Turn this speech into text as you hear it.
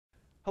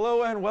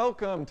Hello and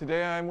welcome.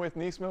 Today I'm with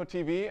Nismo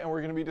TV and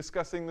we're going to be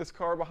discussing this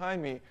car behind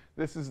me.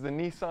 This is the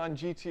Nissan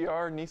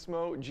GT-R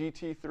Nismo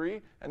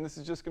GT3 and this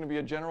is just going to be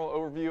a general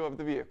overview of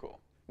the vehicle.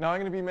 Now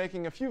I'm going to be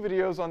making a few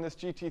videos on this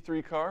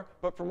GT3 car,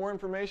 but for more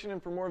information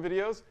and for more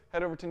videos,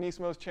 head over to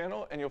Nismo's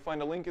channel and you'll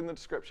find a link in the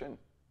description.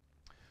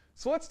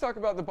 So let's talk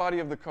about the body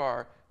of the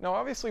car. Now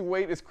obviously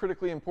weight is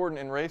critically important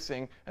in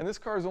racing, and this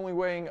car is only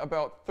weighing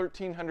about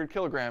 1,300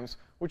 kilograms,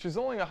 which is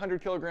only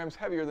 100 kilograms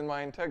heavier than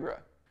my Integra.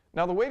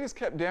 Now the weight is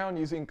kept down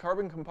using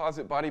carbon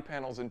composite body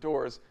panels and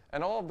doors,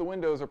 and all of the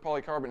windows are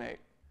polycarbonate.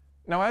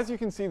 Now as you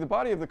can see, the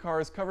body of the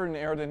car is covered in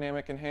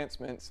aerodynamic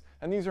enhancements,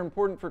 and these are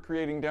important for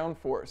creating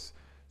downforce,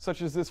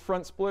 such as this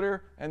front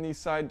splitter and these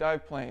side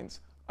dive planes.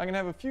 I'm going to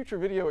have a future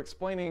video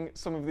explaining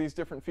some of these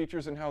different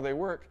features and how they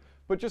work,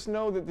 but just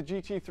know that the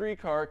GT3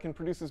 car can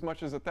produce as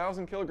much as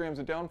 1,000 kilograms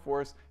of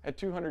downforce at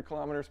 200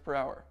 kilometers per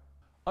hour.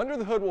 Under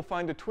the hood, we'll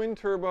find a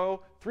twin-turbo,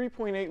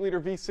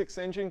 3.8-liter V6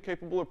 engine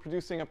capable of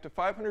producing up to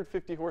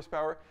 550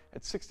 horsepower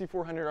at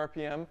 6,400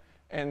 RPM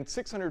and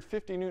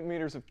 650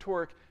 newton-meters of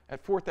torque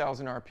at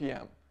 4,000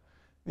 RPM.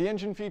 The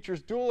engine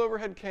features dual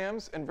overhead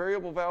cams and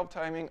variable valve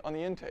timing on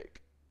the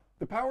intake.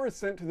 The power is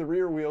sent to the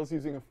rear wheels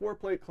using a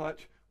 4-plate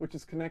clutch, which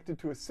is connected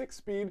to a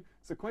 6-speed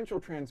sequential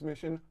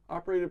transmission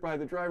operated by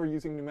the driver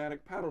using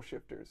pneumatic paddle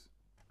shifters.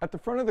 At the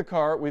front of the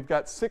car, we've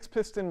got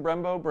 6-piston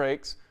Brembo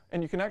brakes,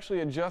 and you can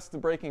actually adjust the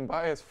braking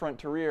bias front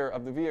to rear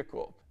of the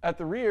vehicle. At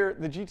the rear,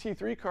 the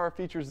GT3 car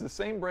features the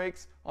same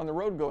brakes on the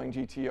road-going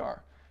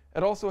GT-R.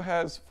 It also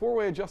has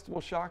 4-way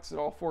adjustable shocks at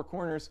all 4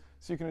 corners,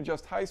 so you can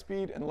adjust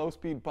high-speed and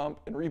low-speed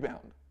bump and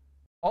rebound.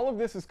 All of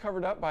this is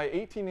covered up by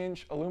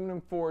 18-inch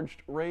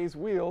aluminum-forged raised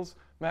wheels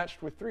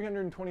matched with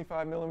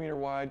 325mm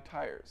wide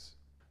tires.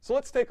 So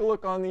let's take a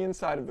look on the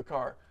inside of the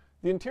car.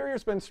 The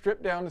interior's been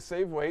stripped down to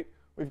save weight.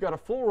 We've got a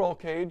full roll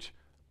cage,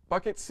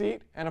 bucket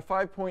seat, and a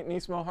 5-point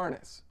Nismo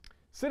harness.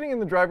 Sitting in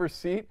the driver's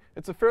seat,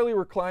 it's a fairly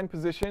reclined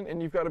position,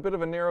 and you've got a bit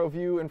of a narrow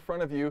view in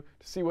front of you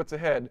to see what's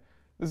ahead.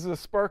 This is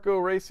a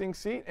Sparco racing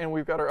seat, and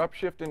we've got our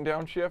upshift and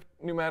downshift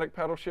pneumatic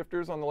paddle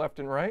shifters on the left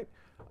and right.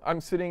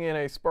 I'm sitting in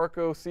a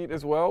Sparco seat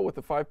as well with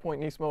a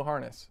 5-point Nismo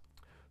harness.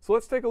 So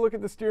let's take a look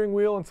at the steering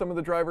wheel and some of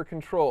the driver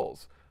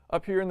controls.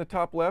 Up here in the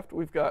top left,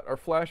 we've got our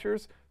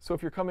flashers. So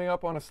if you're coming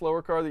up on a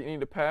slower car that you need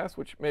to pass,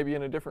 which may be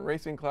in a different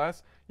racing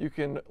class, you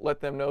can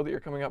let them know that you're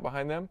coming up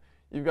behind them.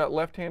 You've got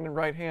left-hand and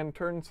right-hand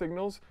turn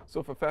signals, so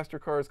if a faster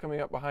car is coming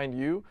up behind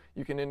you,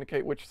 you can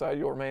indicate which side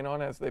you'll remain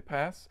on as they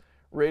pass.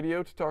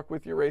 Radio to talk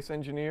with your race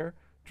engineer.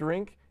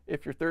 Drink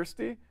if you're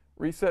thirsty.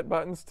 Reset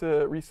buttons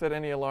to reset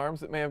any alarms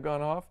that may have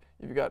gone off.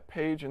 You've got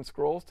page and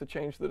scrolls to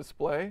change the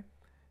display.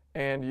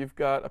 And you've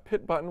got a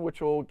pit button,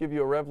 which will give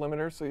you a rev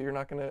limiter, so you're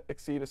not going to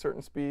exceed a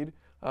certain speed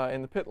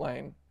in the pit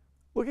lane.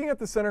 Looking at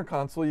the center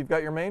console, you've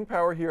got your main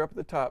power here up at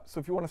the top.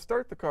 So if you want to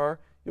start the car,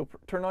 you'll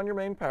turn on your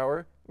main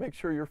power, make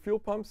sure your fuel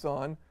pump's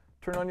on,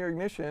 turn on your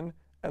ignition,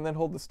 and then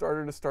hold the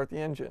starter to start the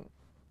engine.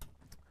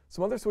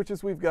 Some other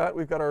switches we've got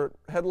our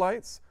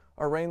headlights,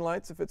 our rain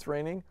lights if it's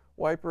raining,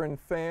 wiper and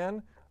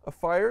fan, a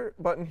fire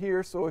button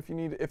here, so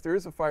if there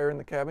is a fire in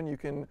the cabin, you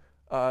can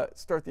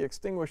start the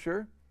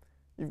extinguisher.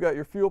 You've got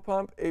your fuel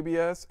pump,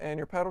 ABS, and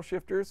your paddle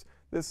shifters.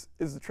 This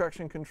is the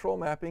traction control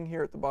mapping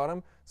here at the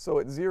bottom. So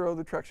at 0,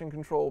 the traction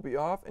control will be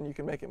off, and you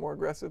can make it more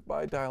aggressive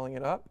by dialing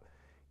it up.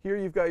 Here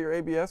you've got your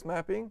ABS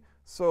mapping.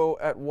 So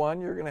at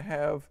 1, you're going to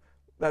have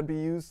that'd be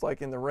used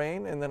like in the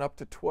rain, and then up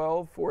to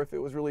 12 for if it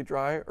was really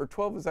dry, or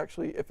 12 is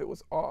actually if it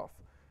was off.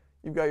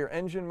 You've got your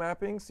engine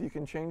mapping, so you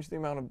can change the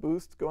amount of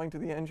boost going to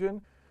the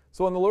engine.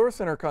 So on the lower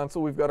center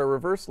console, we've got our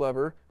reverse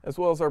lever, as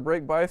well as our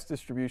brake bias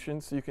distribution,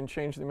 so you can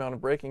change the amount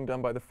of braking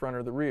done by the front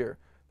or the rear.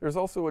 There's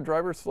also a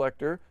driver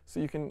selector, so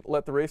you can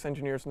let the race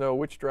engineers know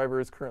which driver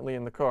is currently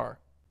in the car.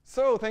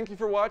 So thank you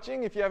for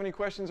watching. If you have any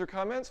questions or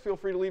comments, feel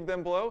free to leave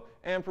them below.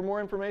 And for more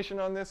information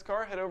on this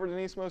car, head over to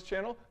Nismo's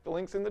channel. The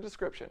link's in the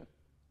description.